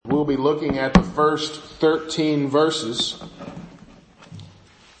will be looking at the first 13 verses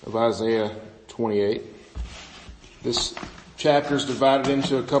of Isaiah 28. This chapter is divided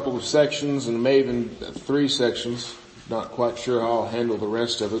into a couple of sections and maybe even 3 sections. Not quite sure how I'll handle the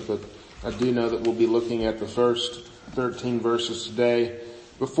rest of it, but I do know that we'll be looking at the first 13 verses today.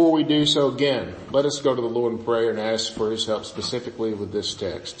 Before we do so, again, let us go to the Lord in prayer and ask for His help specifically with this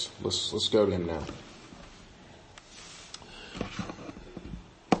text. Let's go to Him now.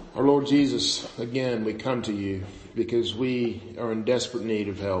 Our Lord Jesus, again, we come to You because we are in desperate need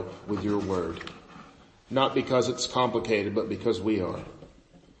of help with Your word. Not because it's complicated, but because we are.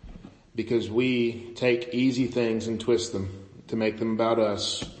 Because we take easy things and twist them to make them about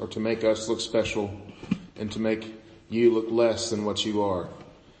us, or to make us look special, and to make You look less than what You are.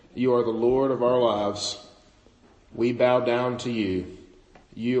 You are the Lord of our lives. We bow down to You.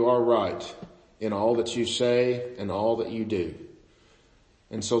 You are right in all that You say and all that You do.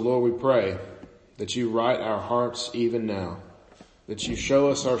 And so, Lord, we pray that You right our hearts even now, that You show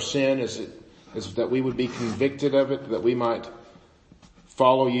us our sin as that we would be convicted of it, that we might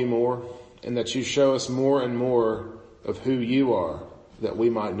follow You more, and that You show us more and more of who You are, that we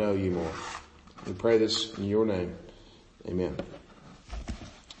might know You more. We pray this in Your name. Amen.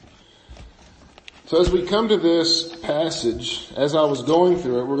 So as we come to this passage, as I was going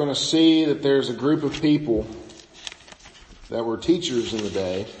through it, we're going to see that there's a group of people that were teachers in the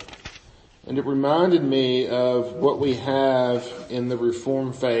day, and it reminded me of what we have in the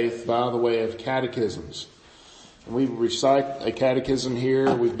Reformed faith by the way of catechisms. And we recite a catechism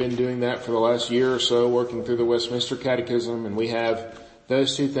here. We've been doing that for the last year or so, working through the Westminster Catechism, and we have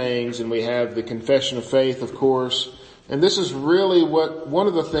those 2 things, and we have the Confession of Faith, of course. And this is really one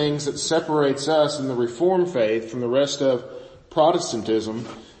of the things that separates us in the Reformed faith from the rest of Protestantism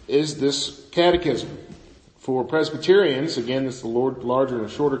is this catechism. For Presbyterians, again, it's the larger and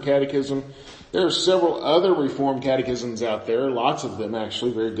shorter catechism. There are several other Reformed catechisms out there, lots of them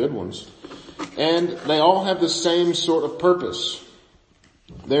actually, very good ones. And they all have the same sort of purpose.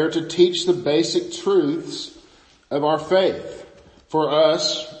 They're to teach the basic truths of our faith for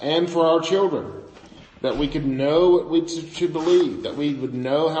us and for our children. That we could know what we should believe, that we would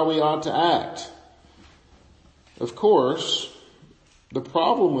know how we ought to act. Of course, the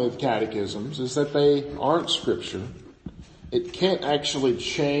problem with catechisms is that they aren't Scripture. It can't actually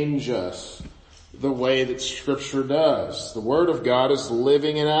change us the way that Scripture does. The Word of God is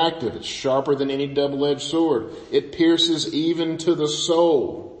living and active. It's sharper than any double-edged sword. It pierces even to the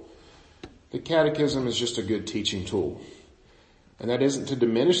soul. The catechism is just a good teaching tool. And that isn't to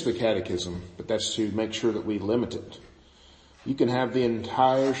diminish the catechism, but that's to make sure that we limit it. You can have the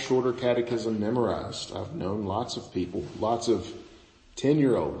entire shorter catechism memorized. I've known lots of people, lots of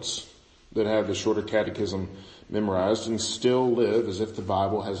 10-year-olds that have the shorter catechism memorized and still live as if the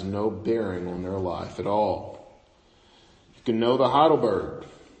Bible has no bearing on their life at all. You can know the Heidelberg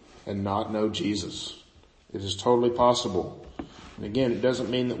and not know Jesus. It is totally possible. And again, it doesn't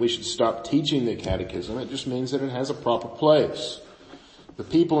mean that we should stop teaching the catechism. It just means that it has a proper place. The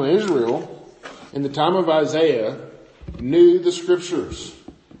people in Israel, in the time of Isaiah, knew the Scriptures,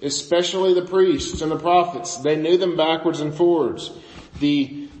 especially the priests and the prophets. They knew them backwards and forwards.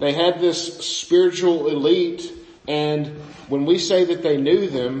 They had this spiritual elite, and when we say that they knew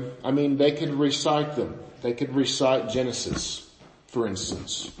them, I mean they could recite them. They could recite Genesis, for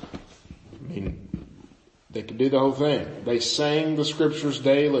instance. I mean, they could do the whole thing. They sang the Scriptures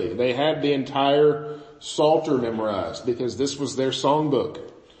daily. They had the entire Psalter memorized because this was their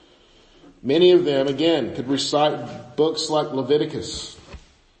songbook. Many of them, again, could recite books like Leviticus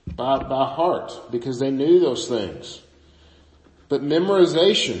by heart because they knew those things. But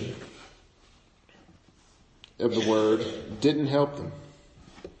memorization of the Word didn't help them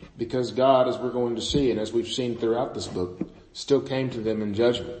because God, as we're going to see and as we've seen throughout this book, still came to them in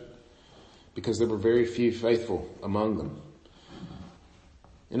judgment because there were very few faithful among them.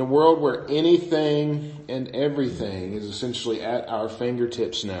 In a world where anything and everything is essentially at our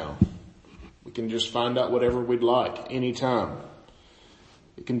fingertips now, we can just find out whatever we'd like anytime.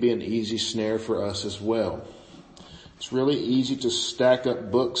 It can be an easy snare for us as well. It's really easy to stack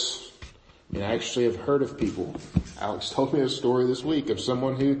up books. And I actually have heard of people. Alex told me a story this week of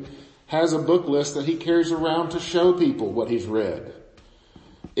someone who has a book list that he carries around to show people what he's read.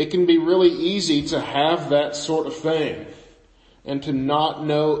 It can be really easy to have that sort of thing and to not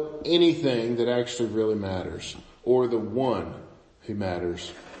know anything that actually really matters, or the one who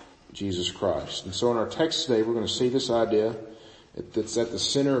matters, Jesus Christ. And so in our text today, we're going to see this idea that's at the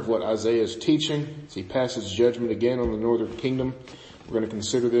center of what Isaiah is teaching as he passes judgment again on the northern kingdom. We're going to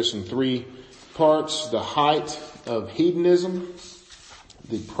consider this in 3 parts: the height of hedonism,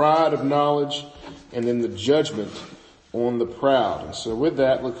 the pride of knowledge, and then the judgment on the proud. And so with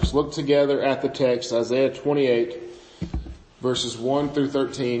that, let's look together at the text, Isaiah 28, verses 1 through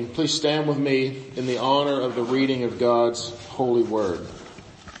 13. Please stand with me in the honor of the reading of God's holy word.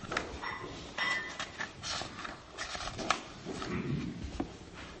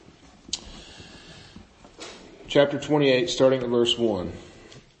 Chapter 28, starting at verse 1.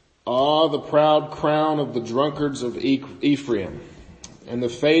 Ah, the proud crown of the drunkards of Ephraim, and the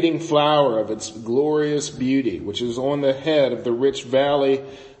fading flower of its glorious beauty, which is on the head of the rich valley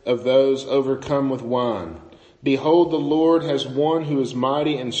of those overcome with wine. Behold, the Lord has one who is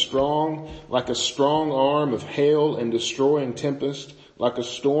mighty and strong, like a strong arm of hail and destroying tempest, like a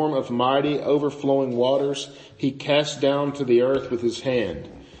storm of mighty overflowing waters. He cast down to the earth with his hand.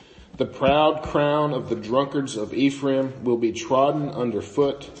 The proud crown of the drunkards of Ephraim will be trodden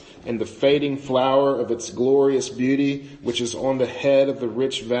underfoot, and the fading flower of its glorious beauty, which is on the head of the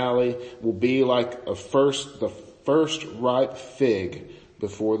rich valley, will be like the first ripe fig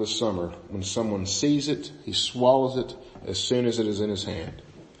before the summer. When someone sees it, he swallows it as soon as it is in his hand.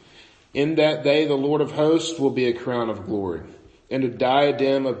 In that day, the Lord of hosts will be a crown of glory and a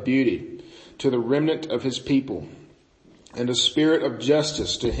diadem of beauty to the remnant of his people, and a spirit of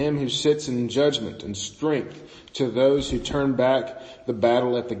justice to him who sits in judgment, and strength to those who turn back the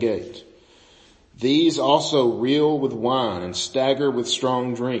battle at the gate. These also reel with wine and stagger with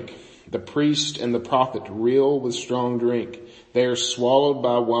strong drink. The priest and the prophet reel with strong drink. They are swallowed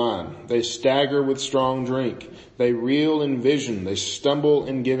by wine. They stagger with strong drink. They reel in vision. They stumble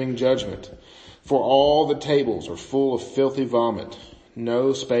in giving judgment. For all the tables are full of filthy vomit.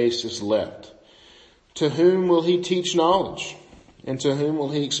 No space is left. To whom will he teach knowledge? And to whom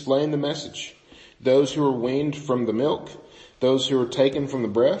will he explain the message? Those who are weaned from the milk? Those who are taken from the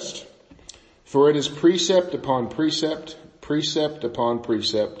breast? For it is precept upon precept, precept upon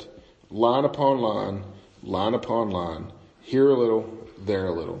precept, line upon line, line upon line, here a little, there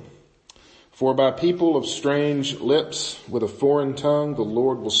a little. For by people of strange lips with a foreign tongue, the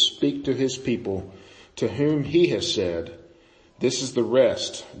Lord will speak to his people, to whom he has said, this is the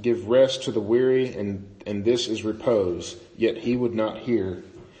rest, give rest to the weary, and this is repose. Yet he would not hear.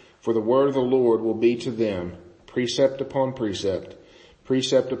 For the word of the Lord will be to them precept upon precept,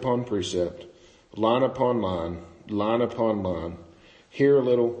 precept upon precept, line upon line, line upon line, here a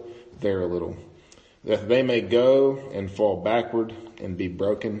little, there a little, that they may go and fall backward and be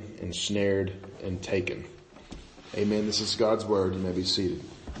broken and snared and taken. Amen. This is God's word. You may be seated.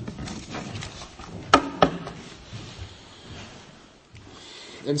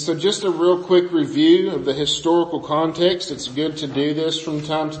 And so just a real quick review of the historical context. It's good to do this from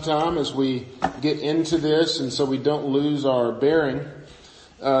time to time as we get into this, and so we don't lose our bearing.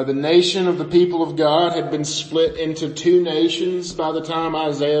 The nation of the people of God had been split into two nations by the time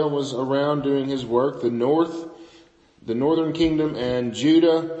Isaiah was around doing his work. The northern kingdom, and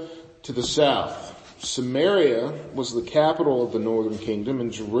Judah to the south. Samaria was the capital of the northern kingdom,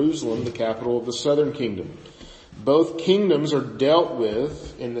 and Jerusalem the capital of the southern kingdom. Both kingdoms are dealt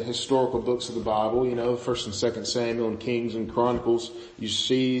with in the historical books of the Bible. 1st and 2nd Samuel and Kings and Chronicles. You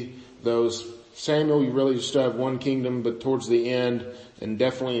see those. Samuel, you really just have one kingdom, but towards the end, and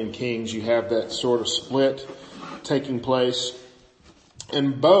definitely in Kings, you have that sort of split taking place.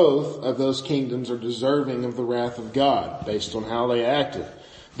 And both of those kingdoms are deserving of the wrath of God based on how they acted.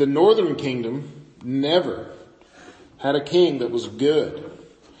 The northern kingdom never had a king that was good.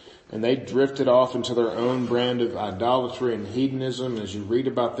 And they drifted off into their own brand of idolatry and hedonism. As you read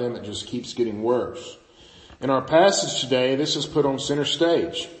about them, it just keeps getting worse. In our passage today, this is put on center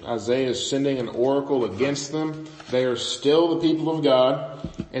stage. Isaiah is sending an oracle against them. They are still the people of God,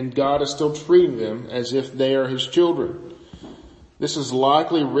 and God is still treating them as if they are his children. This is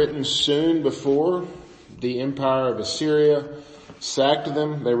likely written soon before the empire of Assyria sacked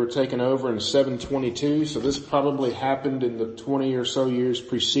them. They were taken over in 722, so this probably happened in the 20 or so years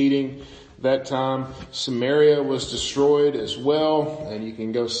preceding that time. Samaria was destroyed as well, and you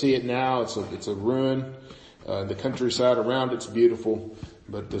can go see it now. It's a ruin. The countryside around it's beautiful,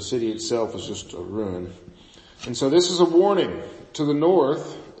 but the city itself is just a ruin. And so this is a warning to the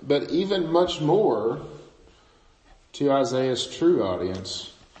north, but even much more to Isaiah's true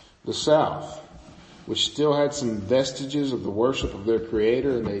audience, the south, which still had some vestiges of the worship of their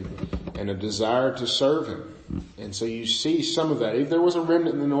Creator and a desire to serve him. And so you see some of that. There was a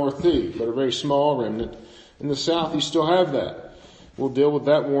remnant in the north too, but a very small remnant. In the south, you still have that. We'll deal with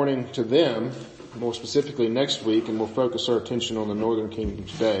that warning to them more specifically next week, and we'll focus our attention on the northern kingdom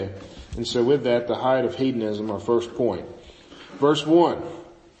today. And so with that, the height of hedonism, our first point. Verse 1.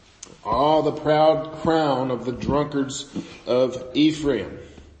 the proud crown of the drunkards of Ephraim,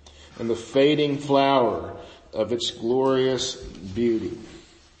 and the fading flower of its glorious beauty.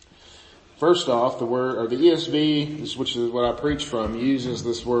 First off, the ESV, which is what I preach from, uses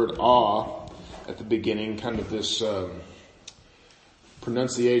this word awe at the beginning, kind of this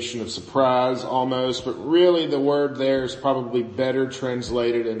pronunciation of surprise almost, but really the word there is probably better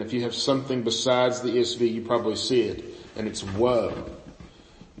translated, and if you have something besides the ESV, you probably see it, and it's woe.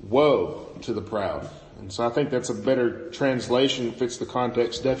 Woe to the proud. And so I think that's a better translation, fits the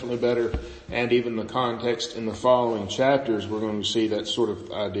context definitely better, and even the context in the following chapters, we're going to see that sort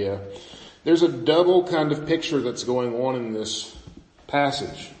of idea. There's a double kind of picture that's going on in this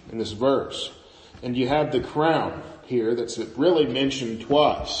passage, in this verse. And you have the crown here that's really mentioned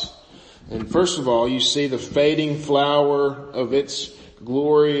twice. And first of all, you see the fading flower of its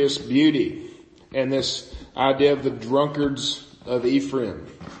glorious beauty, and this idea of the drunkards of Ephraim.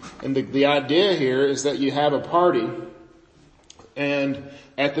 And the idea here is that you have a party, and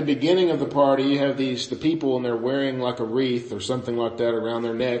at the beginning of the party you have the people, and they're wearing like a wreath or something like that around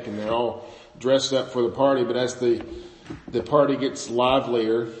their neck, and they're all dressed up for the party. But as the party gets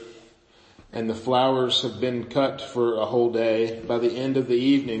livelier and the flowers have been cut for a whole day, by the end of the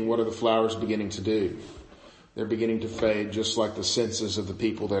evening, what are the flowers beginning to do? They're beginning to fade, just like the senses of the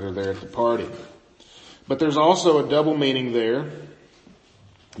people that are there at the party. But there's also a double meaning there,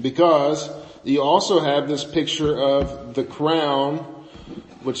 because you also have this picture of the crown,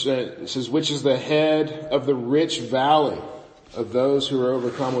 which says, which is the head of the rich valley of those who are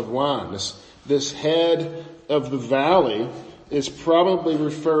overcome with wine. This head of the valley is probably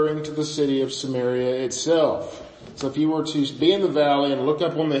referring to the city of Samaria itself. So if you were to be in the valley and look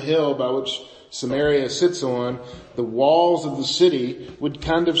up on the hill by which Samaria sits on, the walls of the city would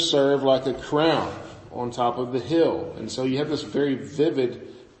kind of serve like a crown on top of the hill. And so you have this very vivid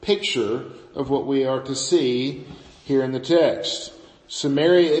picture of what we are to see here in the text.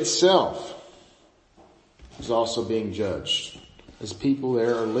 Samaria itself is also being judged, as people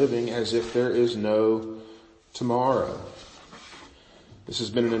there are living as if there is no tomorrow. This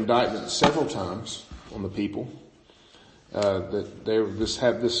has been an indictment several times on the people, that they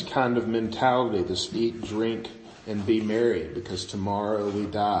have this kind of mentality, this eat, drink, and be merry, because tomorrow we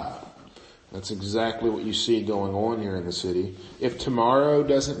die. That's exactly what you see going on here in the city. If tomorrow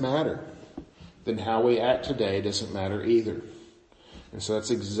doesn't matter, then how we act today doesn't matter either. And so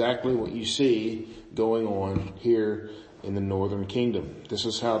that's exactly what you see going on here in the northern kingdom. This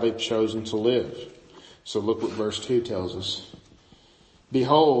is how they've chosen to live. So look what verse 2 tells us.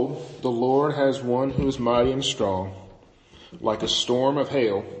 Behold, the Lord has one who is mighty and strong, like a storm of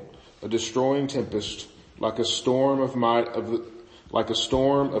hail, a destroying tempest, like a storm of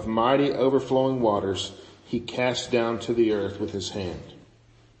mighty overflowing waters, he cast down to the earth with his hand.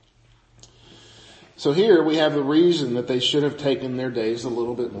 So here we have the reason that they should have taken their days a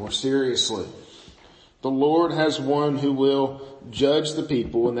little bit more seriously. The Lord has one who will judge the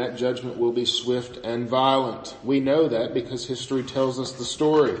people, and that judgment will be swift and violent. We know that because history tells us the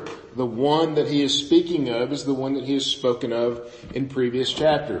story. The one that he is speaking of is the one that he has spoken of in previous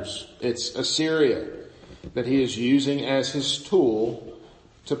chapters. It's Assyria that he is using as his tool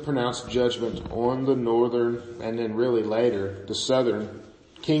to pronounce judgment on the northern, and then really later, the southern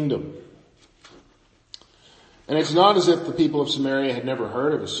kingdom. And it's not as if the people of Samaria had never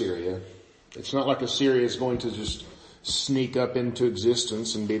heard of Assyria. It's not like Assyria is going to just sneak up into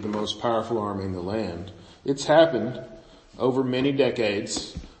existence and be the most powerful army in the land. It's happened over many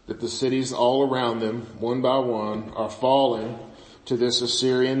decades that the cities all around them, one by one, are falling to this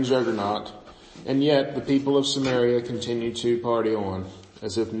Assyrian juggernaut, and yet the people of Samaria continue to party on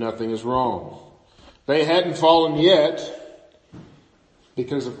as if nothing is wrong. They hadn't fallen yet,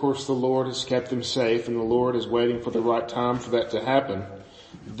 because of course the Lord has kept them safe, and the Lord is waiting for the right time for that to happen.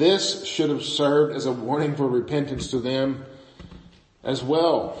 This should have served as a warning for repentance to them as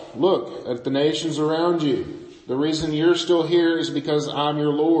well. Look at the nations around you. The reason you're still here is because I'm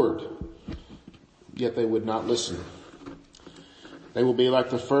your Lord. Yet they would not listen. They will be like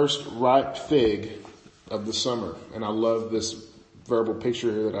the first ripe fig of the summer. And I love this verbal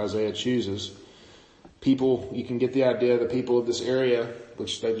picture here that Isaiah chooses. People, you can get the idea, the people of this area,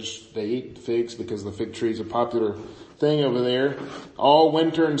 which they eat figs because the fig tree is a popular thing over there. All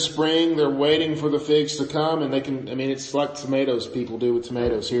winter and spring, they're waiting for the figs to come, and it's like tomatoes people do with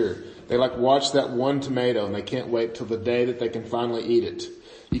tomatoes here. They watch that one tomato, and they can't wait till the day that they can finally eat it.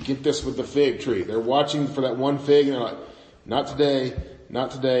 You get this with the fig tree. They're watching for that one fig, and they're like, not today, not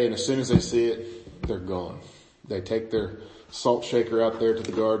today, and as soon as they see it, they're gone. They take their salt shaker out there to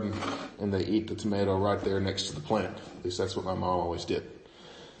the garden, and they eat the tomato right there next to the plant. At least that's what my mom always did.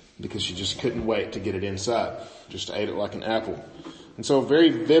 because she just couldn't wait to get it inside. Just ate it like an apple. And so a very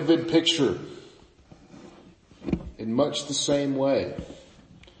vivid picture. In much the same way,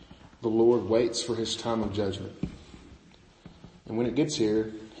 the Lord waits for his time of judgment. And when it gets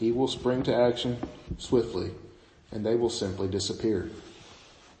here, he will spring to action swiftly, and they will simply disappear.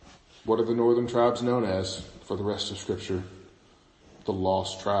 What are the northern tribes known as for the rest of Scripture? The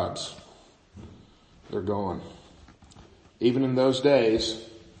lost tribes. They're gone. Even in those days,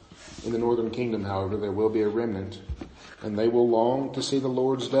 in the northern kingdom, however, there will be a remnant, and they will long to see the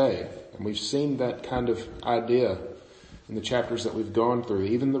Lord's day. And we've seen that kind of idea in the chapters that we've gone through.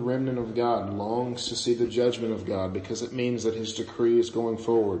 Even the remnant of God longs to see the judgment of God because it means that his decree is going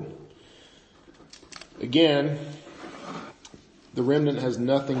forward. Again, the remnant has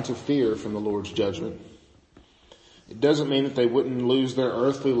nothing to fear from the Lord's judgment. It doesn't mean that they wouldn't lose their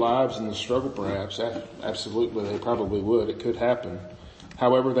earthly lives in the struggle, perhaps. Absolutely, they probably would. It could happen.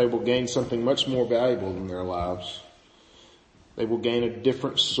 However, they will gain something much more valuable than their lives. They will gain a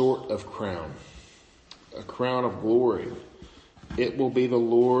different sort of crown, a crown of glory. It will be the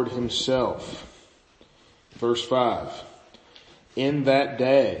Lord himself. Verse 5, in that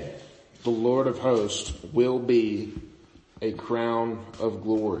day, the Lord of hosts will be a crown of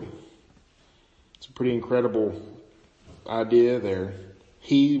glory. It's a pretty incredible idea there.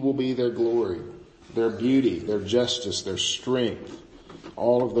 He will be their glory, their beauty, their justice, their strength,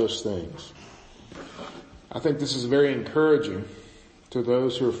 all of those things. I think this is very encouraging to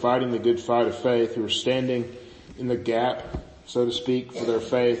those who are fighting the good fight of faith, who are standing in the gap, so to speak, for their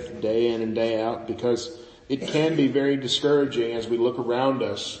faith day in and day out, because it can be very discouraging as we look around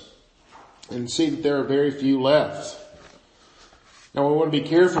us and see that there are very few left. Now we want to be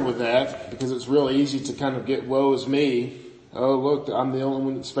careful with that because it's real easy to kind of get woe is me. Oh look, I'm the only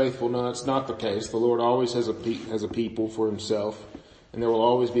one that's faithful. No, it's not the case. The Lord always has a people for himself, and there will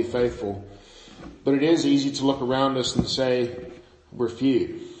always be faithful. But it is easy to look around us and say we're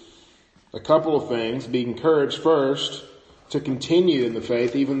few. A couple of things. Be encouraged first to continue in the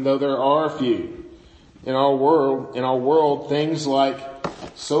faith even though there are few. In our world, things like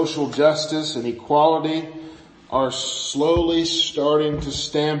social justice and equality are slowly starting to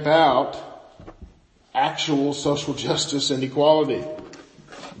stamp out actual social justice and equality.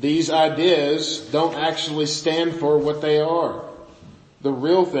 These ideas don't actually stand for what they are. The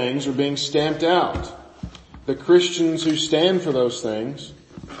real things are being stamped out. The Christians who stand for those things,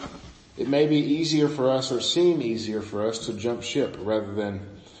 it may be easier for us or seem easier for us to jump ship rather than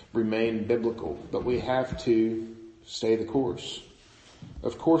remain biblical. But we have to stay the course.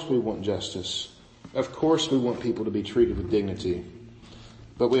 Of course we want justice. Of course we want people to be treated with dignity.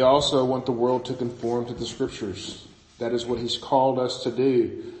 But we also want the world to conform to the Scriptures. That is what he's called us to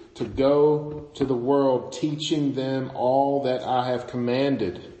do. To go to the world teaching them all that I have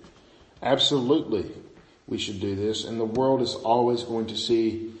commanded. Absolutely we should do this. And the world is always going to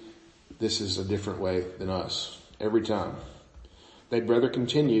see this is a different way than us. Every time. They'd rather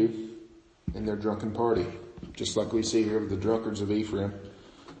continue in their drunken party. Just like we see here with the drunkards of Ephraim.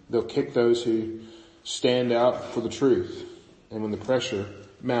 They'll kick those who stand out for the truth. And when the pressure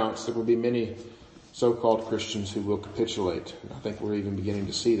mounts, there will be many so-called Christians who will capitulate. I think we're even beginning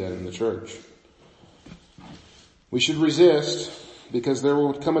to see that in the church. We should resist because there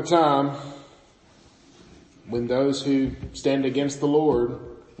will come a time when those who stand against the Lord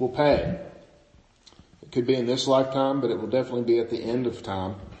will pay. It could be in this lifetime, but it will definitely be at the end of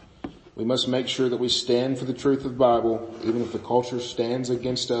time. We must make sure that we stand for the truth of the Bible, even if the culture stands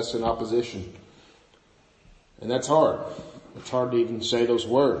against us in opposition. And that's hard. It's hard to even say those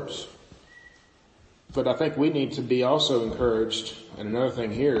words. But I think we need to be also encouraged. And another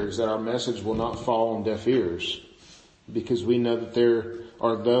thing here is that our message will not fall on deaf ears, because we know that there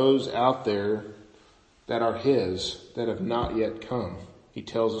are those out there that are his that have not yet come. He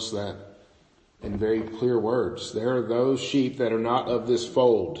tells us that in very clear words. There are those sheep that are not of this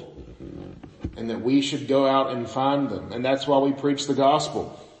fold, and that we should go out and find them. And that's why we preach the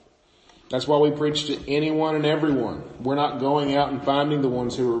gospel. That's why we preach to anyone and everyone. We're not going out and finding the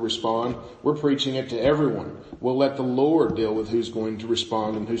ones who will respond. We're preaching it to everyone. We'll let the Lord deal with who's going to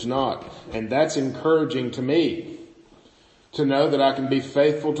respond and who's not. And that's encouraging to me, to know that I can be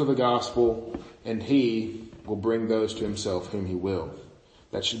faithful to the gospel and he will bring those to himself whom he will.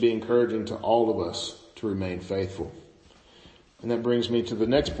 That should be encouraging to all of us to remain faithful. And that brings me to the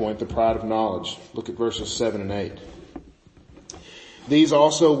next point, the pride of knowledge. Look at verses 7 and 8. These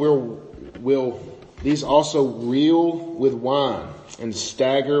also reel with wine and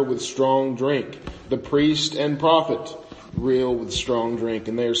stagger with strong drink. The priest and prophet reel with strong drink,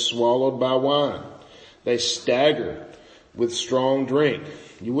 and they are swallowed by wine. They stagger with strong drink.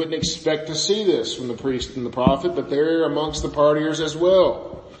 You wouldn't expect to see this from the priest and the prophet, but they're amongst the partiers as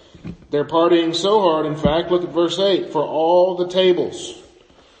well. They're partying so hard, in fact, look at verse 8, for all the tables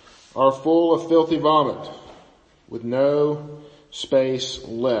are full of filthy vomit, with no space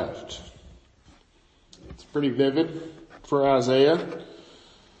left. It's pretty vivid for Isaiah.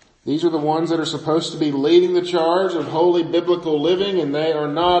 These are the ones that are supposed to be leading the charge of holy biblical living, and they are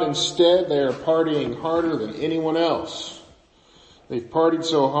not. Instead, they are partying harder than anyone else. They've partied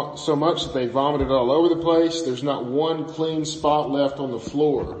so much that they vomited all over the place. There's not one clean spot left on the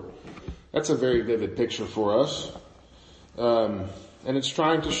floor. That's a very vivid picture for us. And it's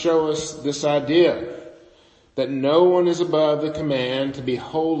trying to show us this idea that no one is above the command to be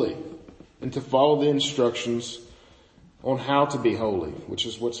holy and to follow the instructions on how to be holy, which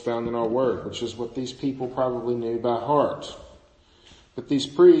is what's found in our word, which is what these people probably knew by heart. But these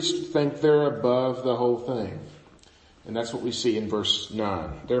priests think they're above the whole thing. And that's what we see in verse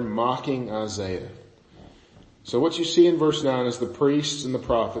 9. They're mocking Isaiah. So what you see in verse 9 is the priests and the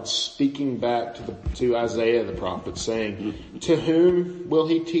prophets speaking back to Isaiah the prophet, saying, to whom will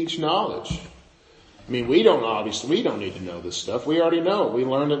he teach knowledge? I mean, we don't need to know this stuff. We already know it. We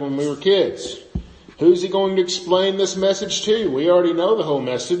learned it when we were kids. Who's he going to explain this message to? We already know the whole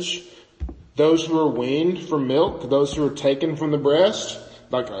message. Those who are weaned from milk, those who are taken from the breast.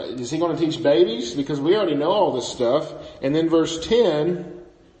 Like, is he going to teach babies? Because we already know all this stuff. And then verse 10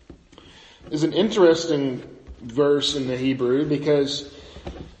 is an interesting verse in the Hebrew because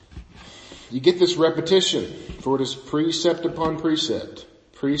you get this repetition, for it is precept upon precept,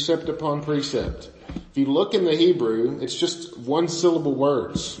 precept upon precept. If you look in the Hebrew, it's just one syllable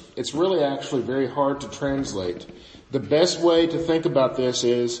words. It's really actually very hard to translate. The best way to think about this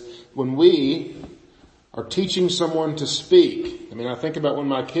is when we are teaching someone to speak. I mean, I think about when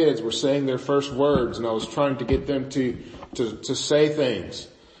my kids were saying their first words and I was trying to get them to say things.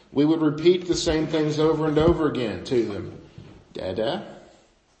 We would repeat the same things over and over again to them. Dada,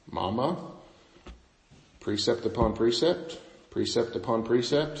 mama, precept upon precept, precept upon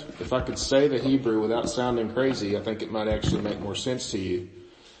precept. If I could say the Hebrew without sounding crazy, I think it might actually make more sense to you.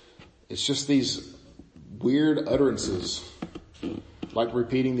 It's just these weird utterances, like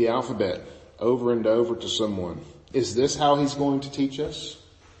repeating the alphabet over and over to someone. Is this how he's going to teach us?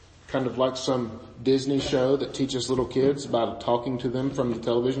 Kind of like some Disney show that teaches little kids by talking to them from the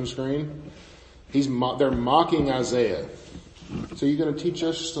television screen. They're mocking Isaiah. So you're going to teach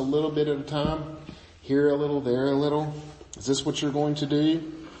us just a little bit at a time? Here a little, there a little? Is this what you're going to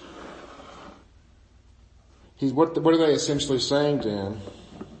do? What are they essentially saying to him?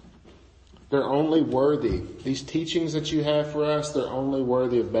 They're only worthy. These teachings that you have for us, they're only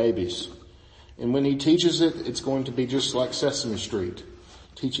worthy of babies. And when he teaches it, it's going to be just like Sesame Street.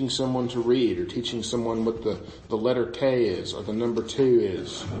 Teaching someone to read or teaching someone what the letter K is or the number 2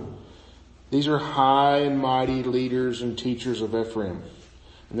 is. These are high and mighty leaders and teachers of Ephraim.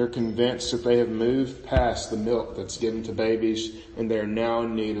 And they're convinced that they have moved past the milk that's given to babies and they're now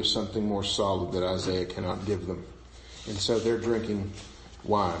in need of something more solid that Isaiah cannot give them. And so they're drinking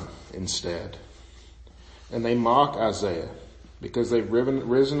wine instead. And they mock Isaiah because they've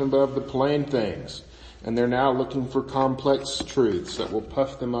risen above the plain things. And they're now looking for complex truths that will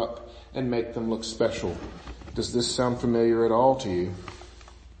puff them up and make them look special. Does this sound familiar at all to you?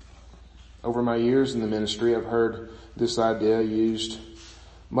 Over my years in the ministry, I've heard this idea used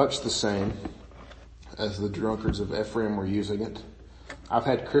much the same as the Drunkards of Ephraim were using it. I've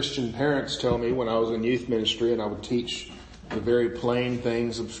had Christian parents tell me when I was in youth ministry and I would teach the very plain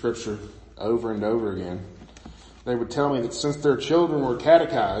things of Scripture over and over again. They would tell me that since their children were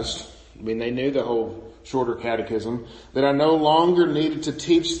catechized, I mean, they knew the whole shorter catechism, that I no longer needed to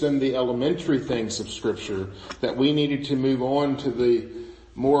teach them the elementary things of Scripture, that we needed to move on to the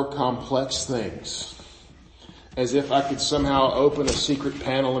more complex things. As if I could somehow open a secret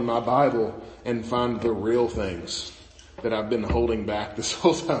panel in my Bible and find the real things that I've been holding back this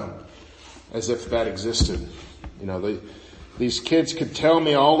whole time. As if that existed. You know, these kids could tell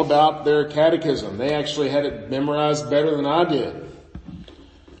me all about their catechism. They actually had it memorized better than I did.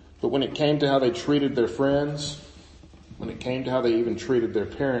 But when it came to how they treated their friends, when it came to how they even treated their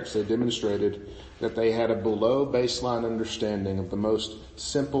parents, they demonstrated that they had a below baseline understanding of the most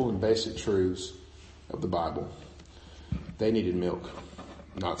simple and basic truths of the Bible. They needed milk,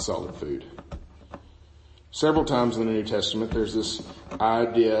 not solid food. Several times in the New Testament, there's this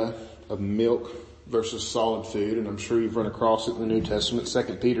idea of milk versus solid food, and I'm sure you've run across it in the New Testament.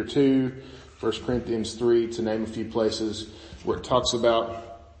 2 Peter 2, 1 Corinthians 3, to name a few places where it talks about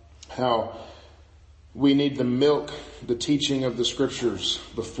how we need the milk, the teaching of the Scriptures,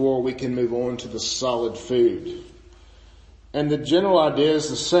 before we can move on to the solid food. And the general idea is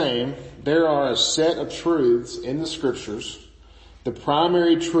the same. There are a set of truths in the scriptures, the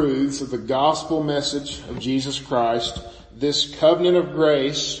primary truths of the gospel message of Jesus Christ, this covenant of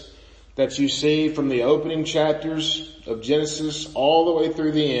grace that you see from the opening chapters of Genesis all the way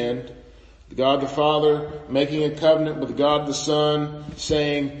through the end. God the Father making a covenant with God the Son,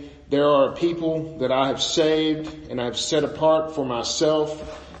 saying, there are people that I have saved and I have set apart for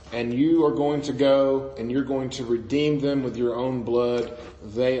myself, and you are going to go and you're going to redeem them with your own blood.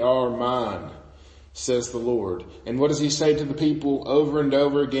 They are mine, says the Lord. And what does he say to the people over and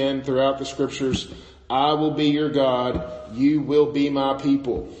over again throughout the scriptures? I will be your God. You will be my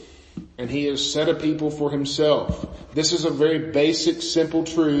people. And he has set a people for himself. This is a very basic, simple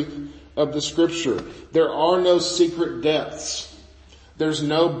truth of the scripture. There are no secret depths. There's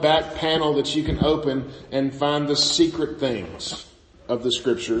no back panel that you can open and find the secret things of the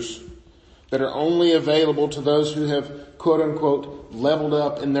scriptures that are only available to those who have, quote unquote, leveled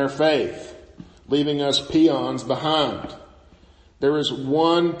up in their faith, leaving us peons behind. There is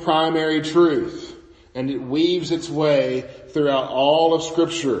one primary truth, and it weaves its way throughout all of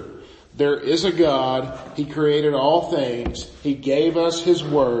scripture. There is a God. He created all things. He gave us his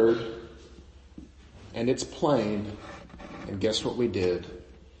word, and it's plain. And guess what we did?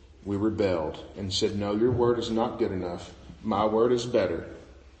 We rebelled and said, no, your word is not good enough. My word is better.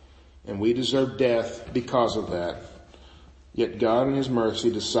 And we deserve death because of that. Yet God in his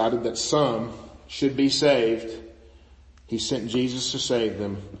mercy decided that some should be saved. He sent Jesus to save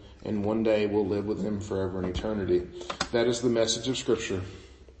them, and one day we'll live with him forever in eternity. That is the message of Scripture,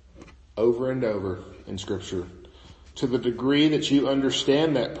 over and over in Scripture. To the degree that you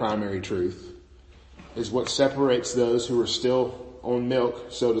understand that primary truth is what separates those who are still on milk,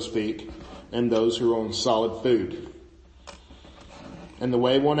 so to speak, and those who are on solid food. And the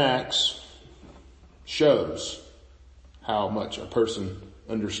way one acts shows how much a person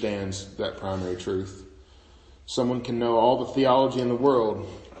understands that primary truth. Someone can know all the theology in the world,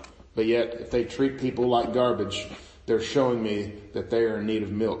 but yet if they treat people like garbage, they're showing me that they are in need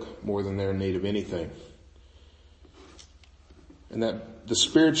of milk more than they're in need of anything. And that the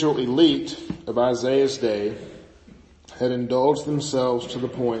spiritual elite of Isaiah's day had indulged themselves to the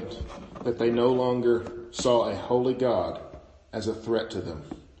point that they no longer saw a holy God as a threat to them.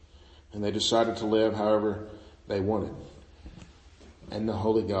 And they decided to live however they wanted. And the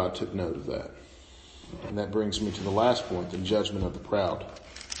holy God took note of that. And that brings me to the last point, the judgment of the proud.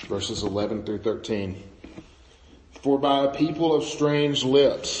 Verses 11 through 13. For by a people of strange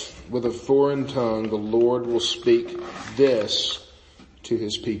lips, with a foreign tongue, the Lord will speak this to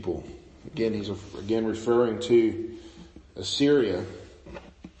his people. Again, he's referring to Assyria,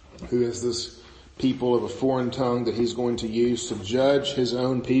 who is this people of a foreign tongue that he's going to use to judge his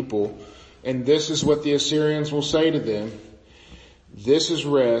own people. And this is what the Assyrians will say to them. This is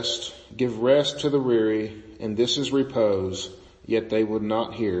rest, give rest to the weary, and this is repose, yet they would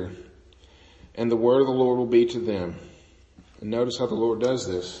not hear. And the word of the Lord will be to them. And notice how the Lord does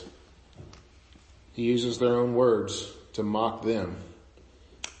this. He uses their own words to mock them.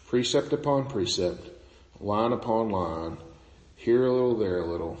 Precept upon precept, line upon line, here a little, there a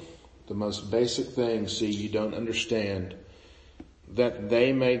little. The most basic things, see, you don't understand, that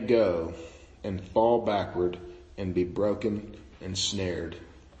they may go and fall backward and be broken and snared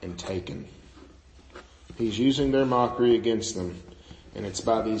and taken. He's using their mockery against them, and it's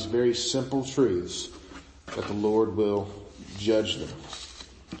by these very simple truths that the Lord will judge them.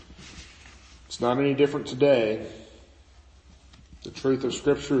 It's not any different today. The truth of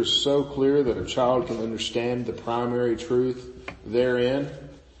Scripture is so clear that a child can understand the primary truth therein.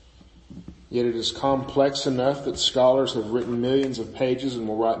 Yet it is complex enough that scholars have written millions of pages and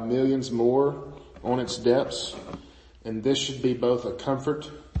will write millions more on its depths. And this should be both a comfort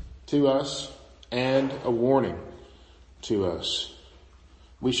to us and a warning to us.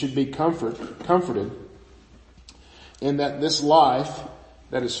 We should be comforted in that this life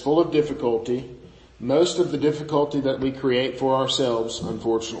that is full of difficulty, most of the difficulty that we create for ourselves,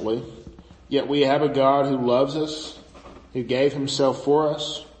 unfortunately, yet we have a God who loves us, who gave himself for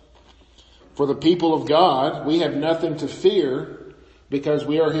us. For the people of God, we have nothing to fear because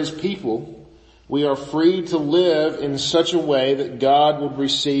we are his people. We are free to live in such a way that God would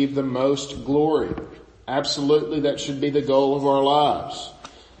receive the most glory. Absolutely, that should be the goal of our lives.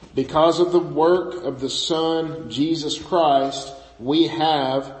 Because of the work of the Son, Jesus Christ, we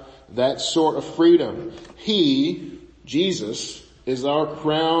have that sort of freedom. He, Jesus, is our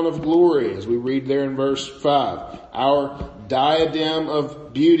crown of glory, as we read there in verse 5. Our diadem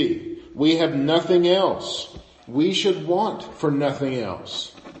of beauty. We have nothing else. We should want for nothing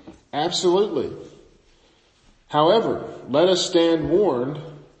else. Absolutely. However, let us stand warned,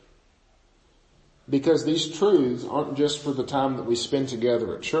 because these truths aren't just for the time that we spend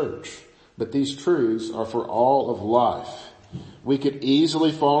together at church, but these truths are for all of life. We could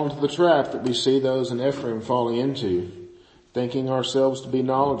easily fall into the trap that we see those in Ephraim falling into, thinking ourselves to be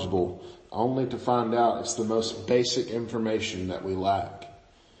knowledgeable, only to find out it's the most basic information that we lack.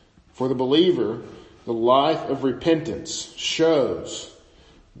 For the believer, the life of repentance shows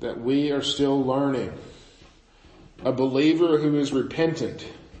that we are still learning. A believer who is repentant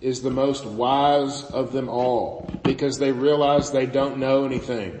is the most wise of them all, because they realize they don't know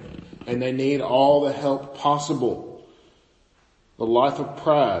anything and they need all the help possible. The life of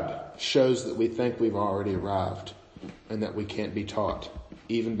pride shows that we think we've already arrived and that we can't be taught,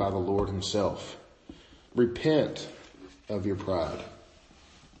 even by the Lord himself. Repent of your pride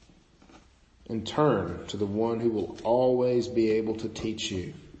and turn to the one who will always be able to teach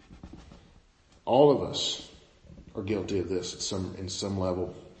you. All of us are guilty of this in some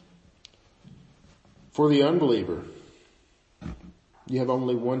level. For the unbeliever, you have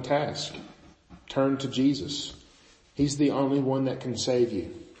only one task. Turn to Jesus. He's the only one that can save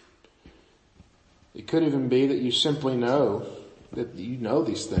you. It could even be that you simply know that you know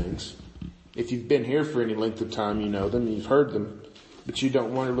these things. If you've been here for any length of time, you know them, you've heard them, but you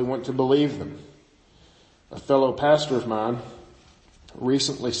don't really want to believe them. A fellow pastor of mine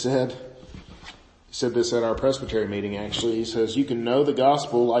recently said this at our Presbytery meeting actually. He says, you can know the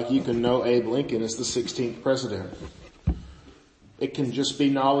gospel like you can know Abe Lincoln as the 16th president. It can just be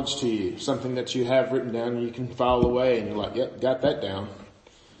knowledge to you, something that you have written down and you can file away and you're like, yep, got that down.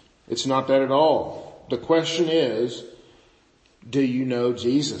 It's not that at all. The question is, do you know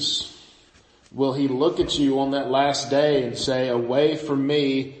Jesus? Will he look at you on that last day and say, away from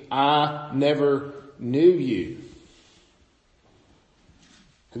me, I never knew you?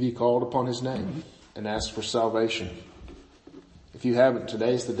 Have you called upon his name and asked for salvation? If you haven't,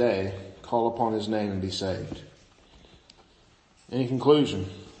 today's the day. Call upon his name and be saved. In conclusion,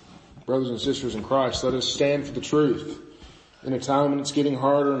 brothers and sisters in Christ, let us stand for the truth in a time when it's getting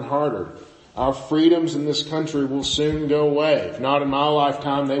harder and harder. Our freedoms in this country will soon go away. If not in my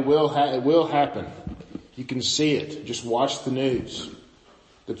lifetime, it will happen. You can see it. Just watch the news.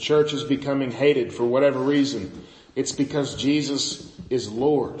 The church is becoming hated for whatever reason. It's because Jesus is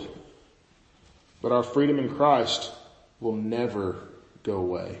Lord. But our freedom in Christ will never go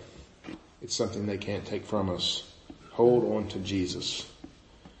away. It's something they can't take from us. Hold on to Jesus.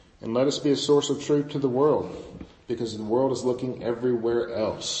 And let us be a source of truth to the world, because the world is looking everywhere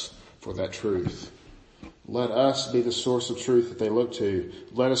else for that truth. Let us be the source of truth that they look to.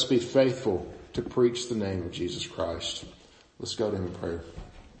 Let us be faithful to preach the name of Jesus Christ. Let's go to him in prayer.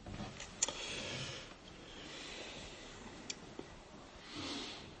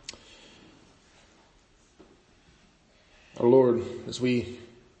 Our Lord, as we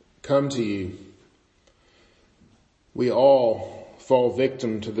come to you, we all fall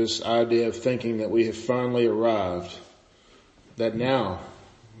victim to this idea of thinking that we have finally arrived, that now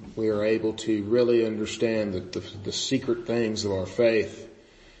we are able to really understand the secret things of our faith,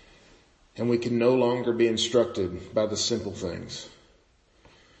 and we can no longer be instructed by the simple things.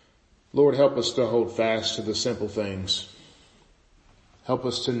 Lord, help us to hold fast to the simple things. Help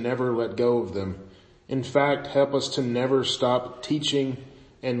us to never let go of them. In fact, help us to never stop teaching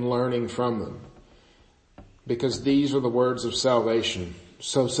and learning from them. Because these are the words of salvation,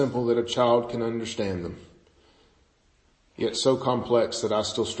 so simple that a child can understand them, yet so complex that I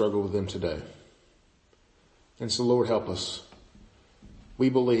still struggle with them today. And so, Lord, help us. We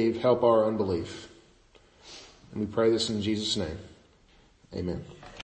believe, help our unbelief. And we pray this in Jesus' name. Amen.